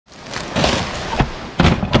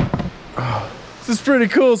This is a pretty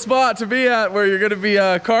cool spot to be at where you're gonna be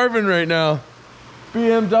carving right now.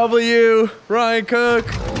 BMW, Ryan Cook,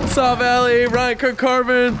 Saw Valley, Ryan Cook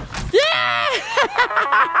carving. Yeah!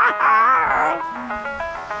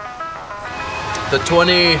 The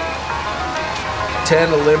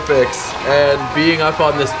 2010 Olympics and being up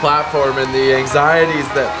on this platform and the anxieties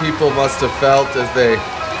that people must have felt as they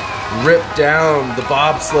ripped down the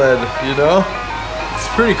bobsled, you know? It's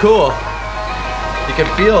pretty cool. You can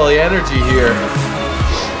feel the energy here.